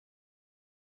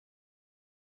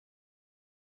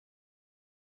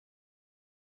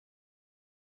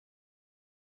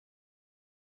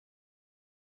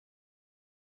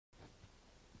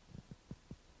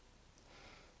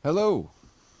Hello.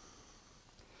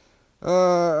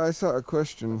 I saw a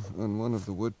question on one of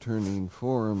the wood turning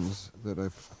forums that I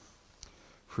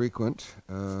frequent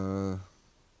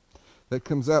that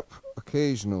comes up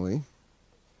occasionally,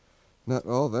 not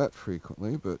all that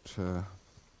frequently, but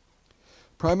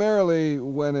primarily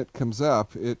when it comes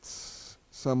up, it's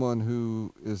someone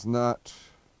who is not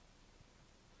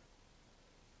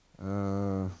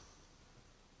uh,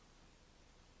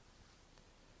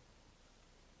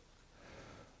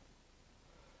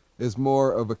 is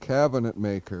more of a cabinet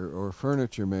maker or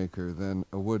furniture maker than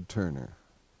a wood turner.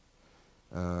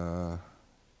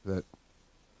 That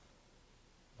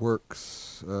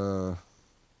works,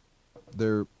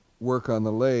 their work on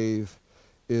the lathe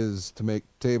is to make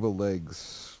table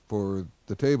legs for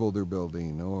the table they're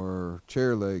building, or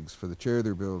chair legs for the chair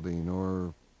they're building,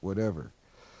 or whatever.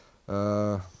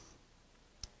 Uh,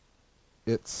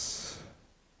 it's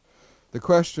the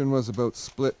question was about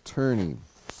split turning,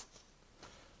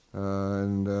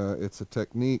 and it's a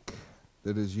technique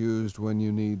that is used when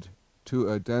you need two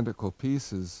identical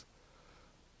pieces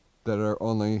that are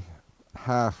only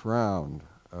half round.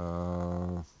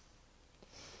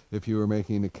 If you were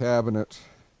making a cabinet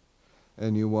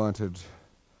and you wanted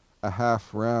a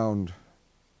half round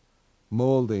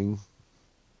molding,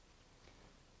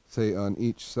 say on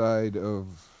each side of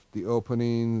the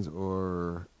openings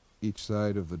or each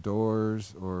side of the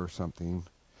doors or something,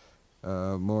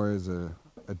 more as a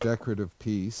decorative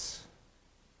piece,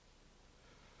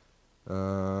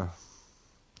 but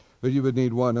you would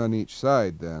need one on each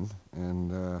side then,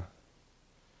 and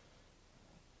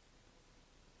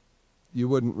you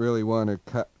wouldn't really want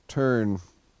to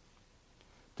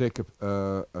take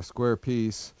a square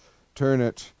piece, turn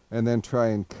it, and then try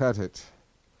and cut it.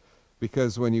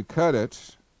 Because when you cut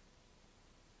it,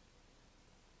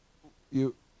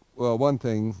 one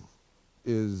thing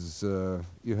is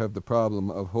you have the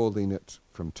problem of holding it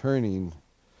from turning.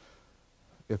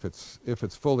 If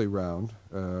it's fully round,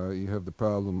 you have the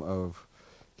problem of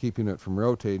keeping it from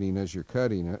rotating as you're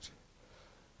cutting it.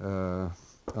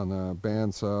 On a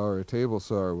bandsaw or a table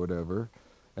saw or whatever,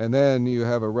 and then you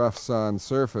have a rough sawn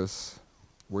surface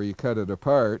where you cut it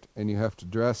apart and you have to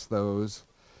dress those,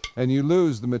 and you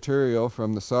lose the material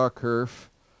from the saw kerf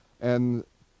and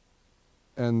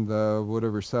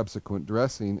whatever subsequent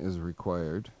dressing is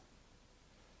required,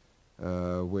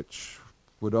 which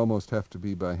would almost have to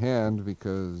be by hand,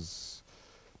 because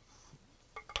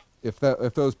if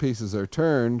those pieces are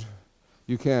turned,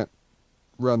 you can't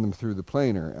run them through the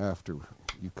planer after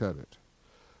you cut it.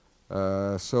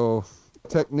 So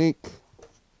technique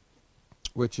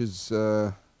which is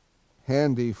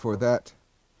handy for that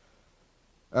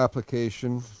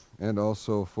application and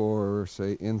also for,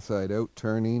 say, inside out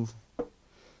turning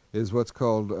is what's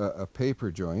called a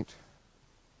paper joint,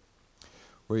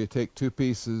 where you take two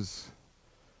pieces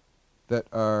that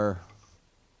are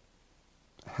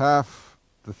half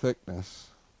the thickness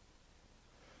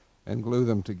and glue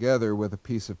them together with a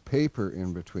piece of paper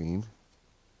in between.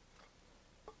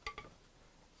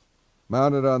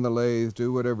 Mount it on the lathe,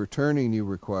 do whatever turning you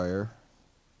require,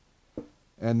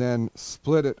 and then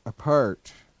split it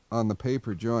apart on the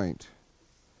paper joint.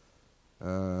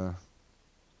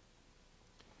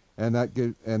 And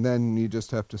then you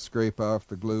just have to scrape off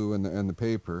the glue and the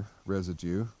paper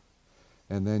residue,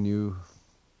 and then you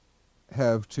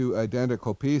have two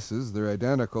identical pieces. They're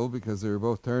identical because they were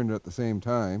both turned at the same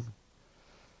time,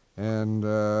 and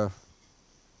they're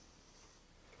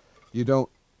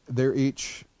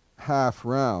each half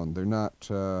round. They're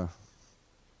not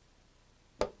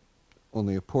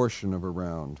only a portion of a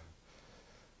round,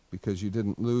 because you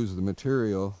didn't lose the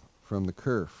material from the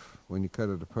kerf when you cut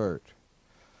it apart.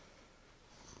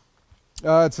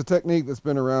 It's a technique that's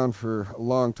been around for a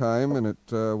long time, and it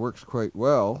works quite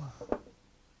well.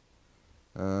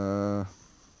 But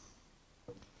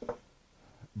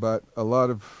a lot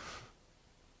of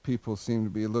people seem to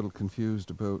be a little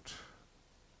confused about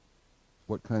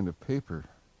what kind of paper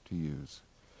to use.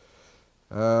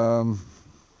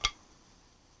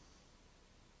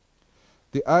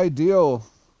 The ideal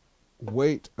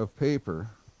weight of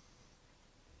paper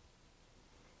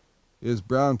is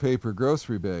brown paper,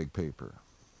 grocery bag paper.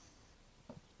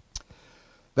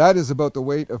 That is about the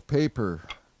weight of paper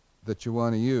that you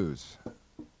want to use.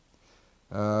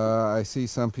 I see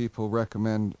some people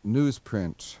recommend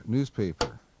newsprint,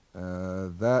 newspaper.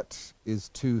 That is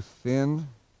too thin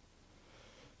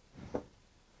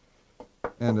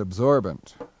and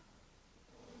absorbent.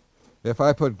 If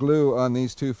I put glue on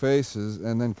these two faces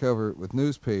and then cover it with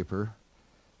newspaper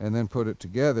and then put it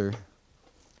together,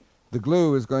 the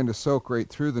glue is going to soak right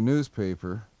through the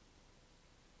newspaper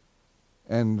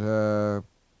and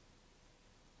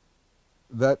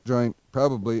that joint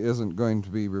probably isn't going to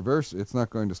be reversed. It's not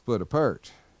going to split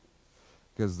apart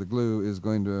because the glue is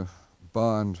going to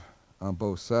bond on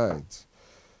both sides.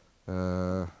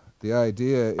 The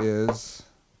idea is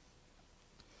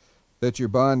that you're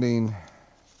bonding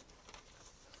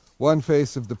one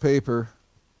face of the paper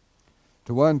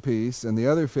to one piece and the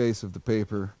other face of the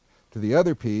paper to the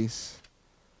other piece,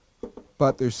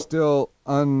 but there's still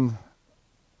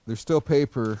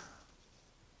paper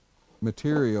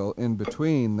material in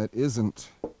between that isn't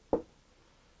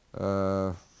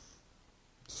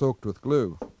soaked with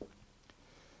glue.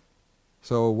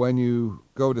 So when you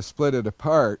go to split it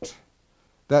apart,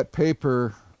 that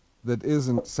paper that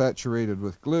isn't saturated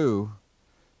with glue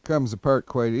comes apart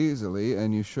quite easily,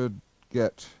 and you should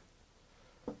get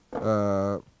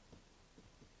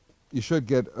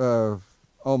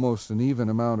almost an even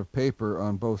amount of paper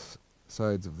on both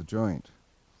sides of the joint.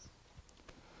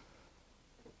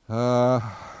 Now,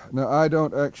 I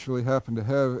don't actually happen to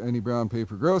have any brown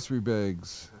paper grocery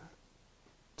bags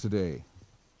today.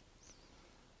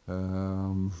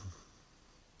 So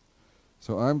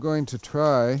I'm going to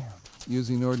try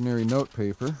using ordinary note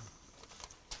paper,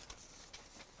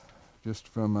 just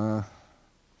from a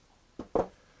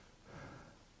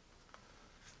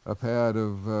pad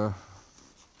of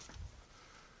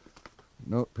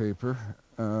note paper.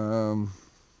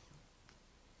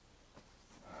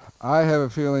 I have a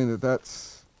feeling that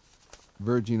that's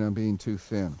verging on being too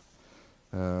thin,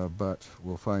 but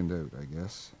we'll find out, I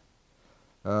guess.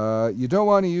 You don't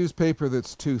want to use paper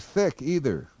that's too thick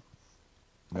either,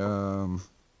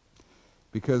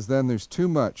 because then there's too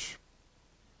much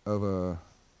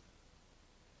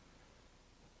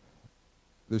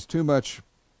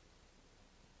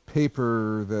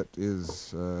paper that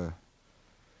is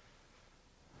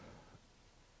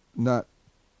not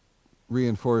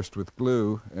reinforced with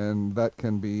glue, and that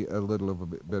can be a little of a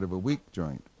bit of a weak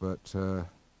joint. But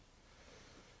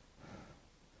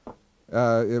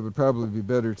it would probably be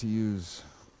better to use.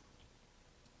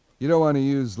 You don't want to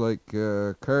use like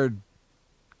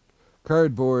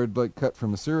cardboard, like cut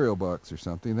from a cereal box or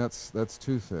something. That's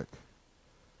too thick.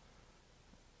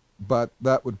 But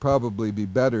that would probably be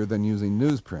better than using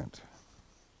newsprint.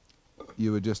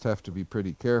 You would just have to be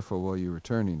pretty careful while you're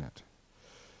returning it,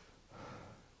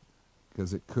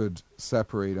 because it could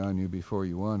separate on you before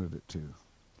you wanted it to.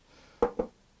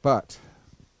 But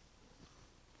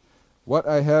what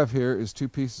I have here is two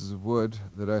pieces of wood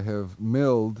that I have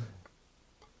milled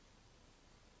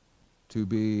to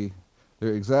be,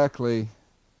 they're exactly,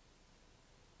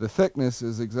 the thickness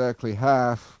is exactly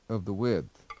half of the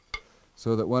width,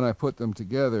 so that when I put them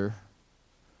together,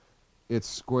 it's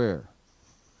square.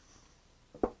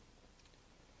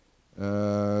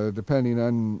 Depending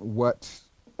on what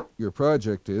your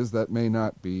project is, that may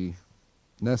not be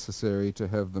necessary to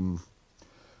have them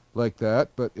like that,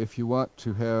 but if you want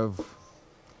to have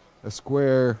a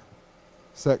square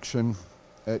section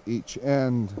at each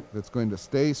end that's going to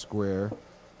stay square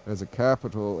as a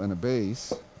capital and a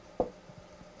base,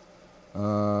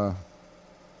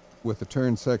 with a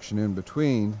turn section in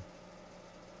between,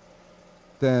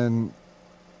 then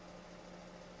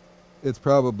it's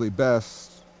probably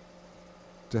best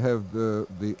to have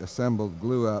the assembled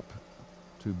glue up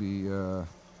to be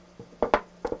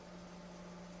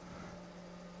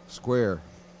square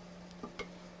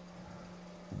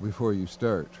before you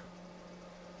start.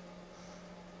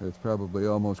 It's probably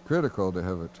almost critical to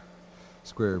have it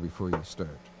square before you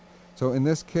start. So in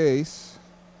this case,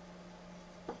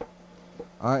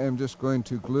 I am just going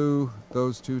to glue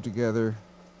those two together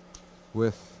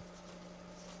with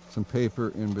some paper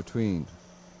in between.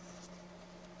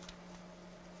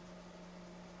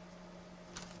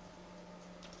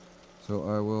 So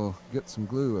I will get some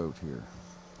glue out here,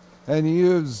 and you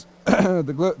use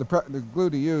the glue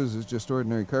to use is just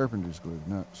ordinary carpenter's glue.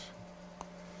 Not,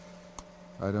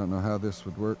 I don't know how this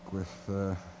would work with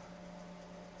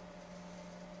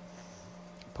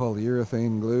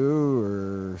polyurethane glue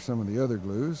or some of the other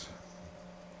glues,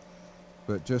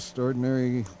 but just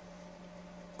ordinary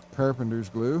carpenter's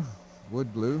glue,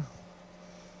 wood glue.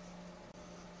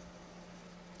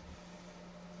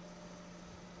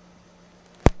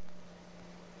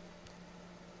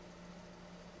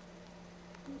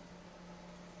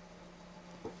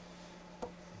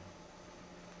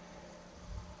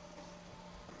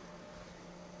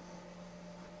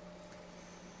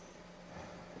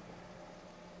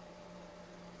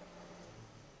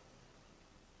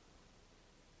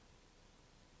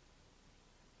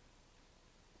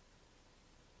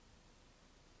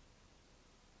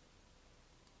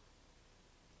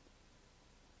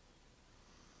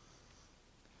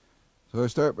 So I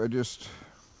start by just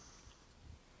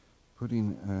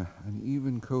putting an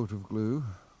even coat of glue,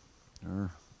 or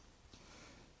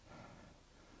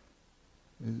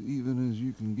as even as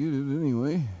you can get it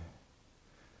anyway.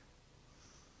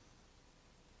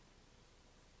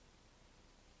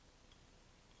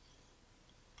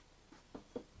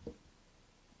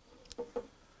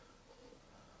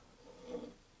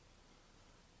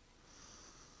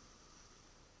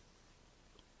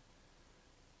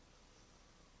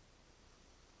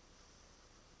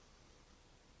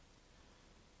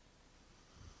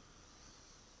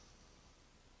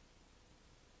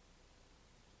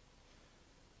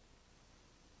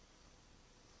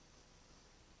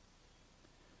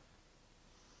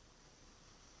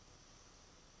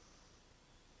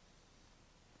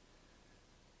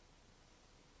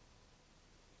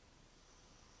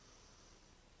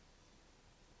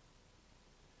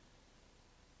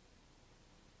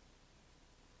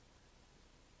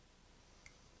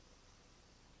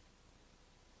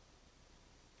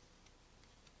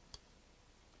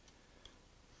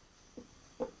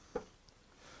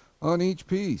 On each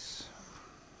piece.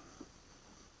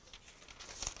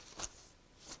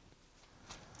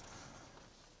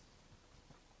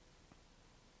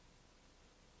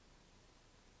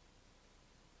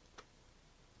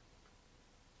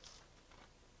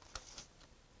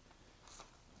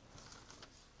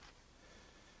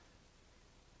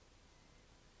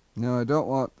 Now I don't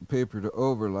want the paper to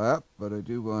overlap, but I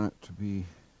do want it to be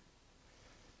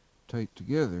tight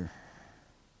together.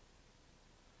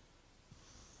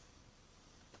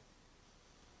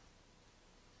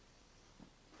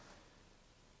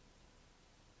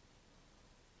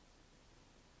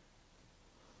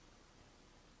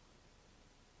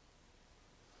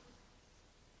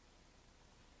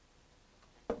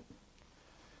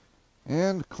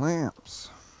 And clamps.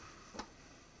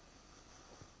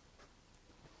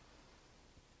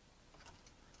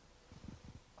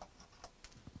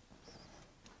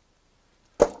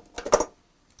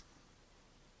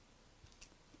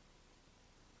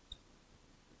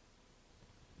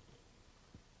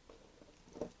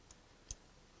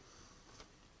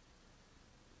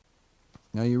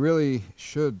 Now you really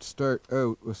should start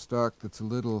out with stock that's a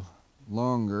little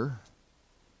longer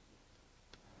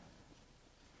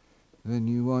than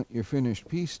you want your finished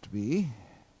piece to be.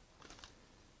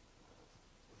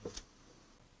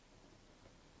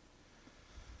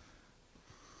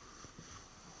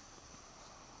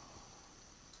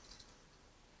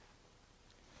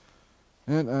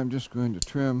 And I'm just going to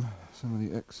trim some of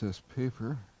the excess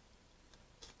paper.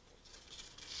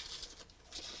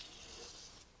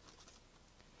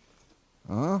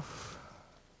 Off.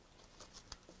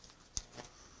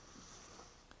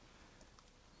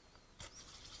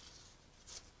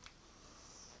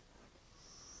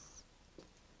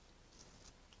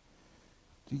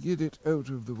 To get it out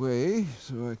of the way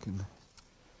so I can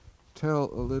tell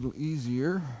a little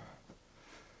easier.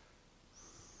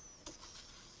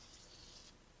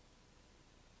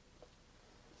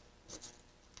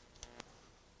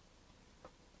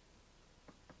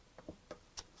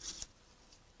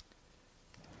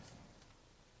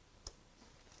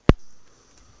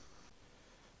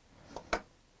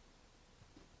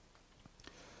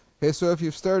 Okay, so if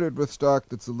you've started with stock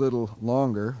that's a little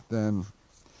longer, then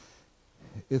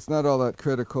it's not all that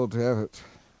critical to have it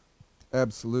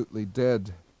absolutely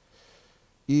dead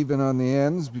even on the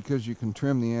ends, because you can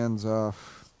trim the ends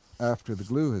off after the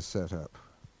glue is set up.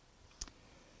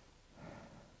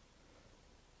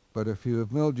 But if you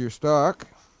have milled your stock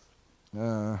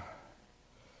to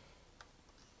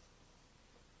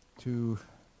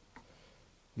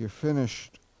your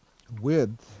finished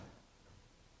width,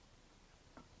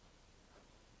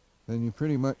 then you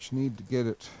pretty much need to get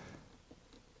it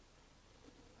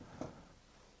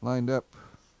lined up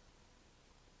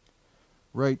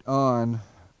right on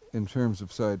in terms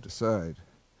of side to side.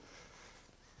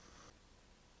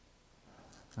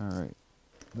 Alright,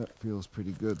 that feels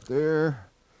pretty good there.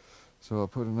 So I'll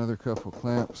put another couple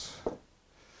clamps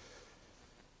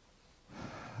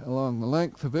along the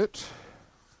length of it.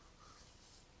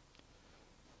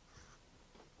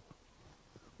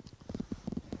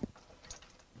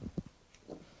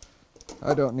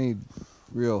 I don't need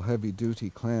real heavy duty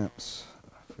clamps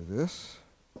for this.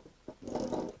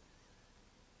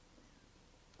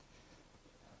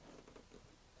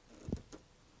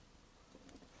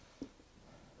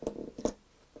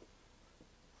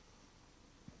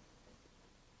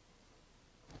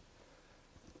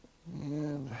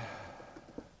 And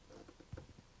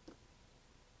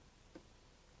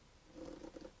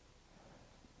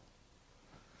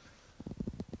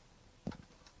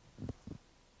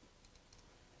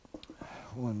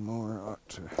one more ought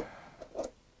to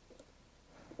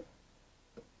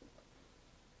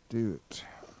do it.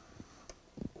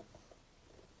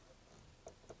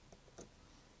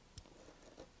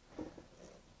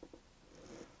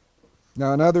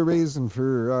 Now another reason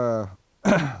for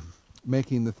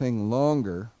making the thing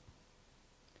longer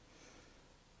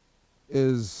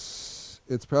is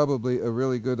it's probably a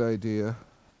really good idea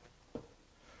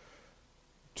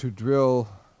to drill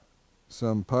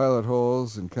some pilot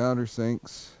holes and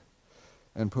countersinks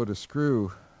and put a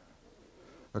screw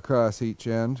across each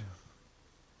end.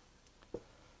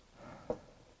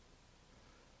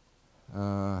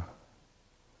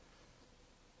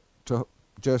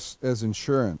 Just as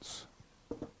insurance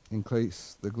in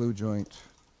case the glue joint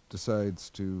decides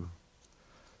to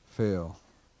fail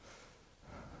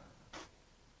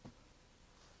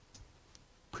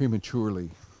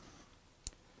prematurely.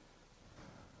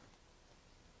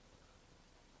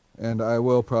 And I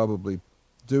will probably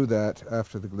do that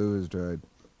after the glue is dried.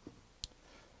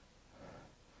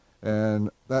 And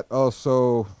that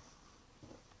also,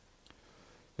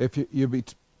 if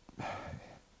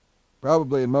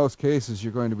probably in most cases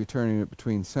you're going to be turning it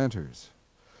between centers.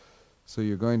 So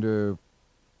you're going to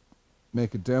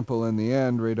make a dimple in the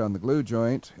end right on the glue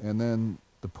joint, and then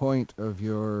the point of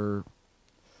your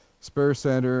spur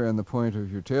center and the point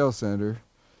of your tail center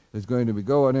is going to be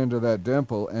going into that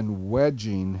dimple and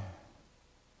wedging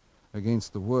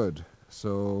against the wood.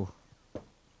 So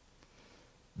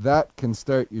that can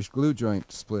start your glue joint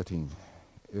splitting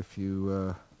if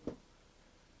you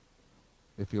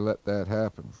let that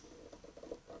happen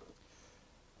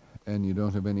and you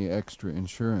don't have any extra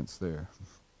insurance there.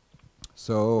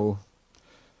 So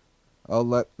I'll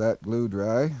let that glue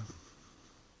dry.